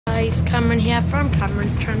guys, Cameron here from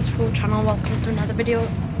Cameron's Transport channel. Welcome to another video.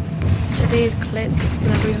 Today's clip is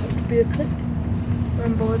going to be a clip. We're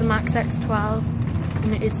on board the Max X12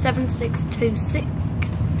 and it is 7626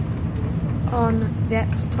 on the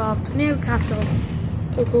X12 to Newcastle.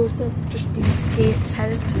 Of course, I've just been to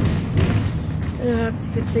Gateshead. As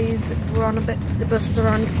you can see, we're on the buses are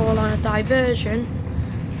all on a diversion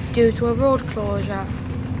due to a road closure.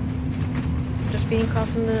 Just been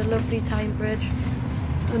crossing the lovely Tyne Bridge.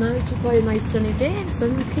 And now it's just quite a nice sunny day. The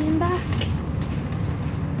sun came back.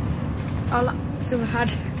 So we've had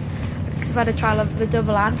a trial of the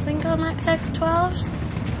double and single Max X12s.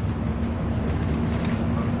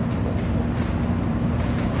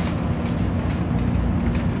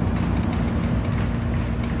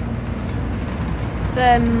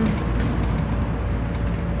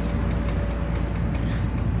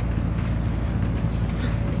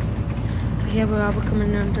 So here we are, we're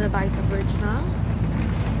coming onto the Biker Bridge now.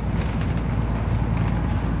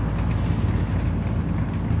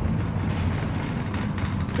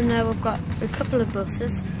 And now we've got a couple of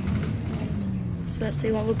buses. So let's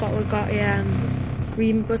see what we've got. We've got a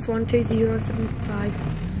green bus 12075,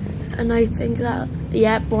 and I think that,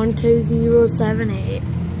 yep, 12078.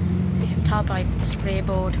 You can tell by its display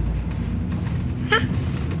board.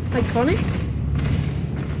 Iconic.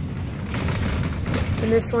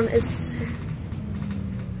 And this one is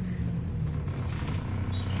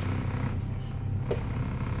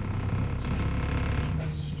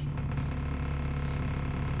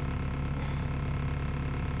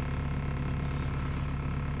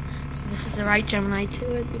this is the right Gemini 2,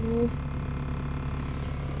 as you know.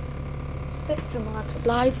 A bit similar to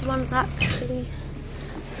Blythe's ones actually.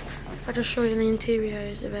 If I just show you the interior,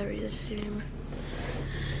 it's very the same.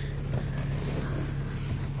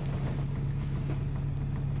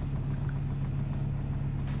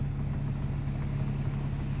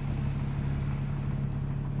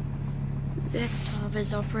 The X12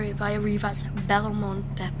 is operated by Arriva's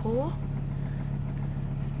Belmont Depot.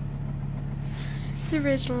 The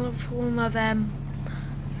original home of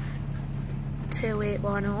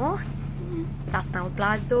 2810. That's now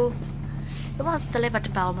Blythe though. It was delivered to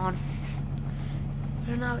Belmont,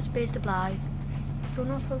 but now it's based at Blythe. Don't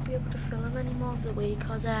know if I'll be able to film any more of the way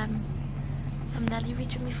because I'm nearly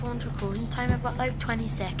reaching my phone's recording time. I've got like 20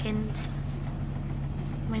 seconds.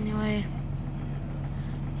 Anyway,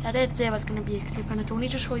 I did say I was going to be a clip, and I don't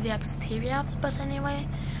need to show you the exterior of the bus anyway.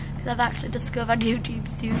 I've actually discovered YouTube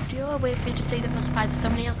Studio. I'll wait for you to see the bus by the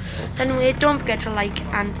thumbnail. Anyway, don't forget to like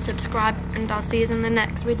and subscribe, and I'll see you in the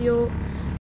next video.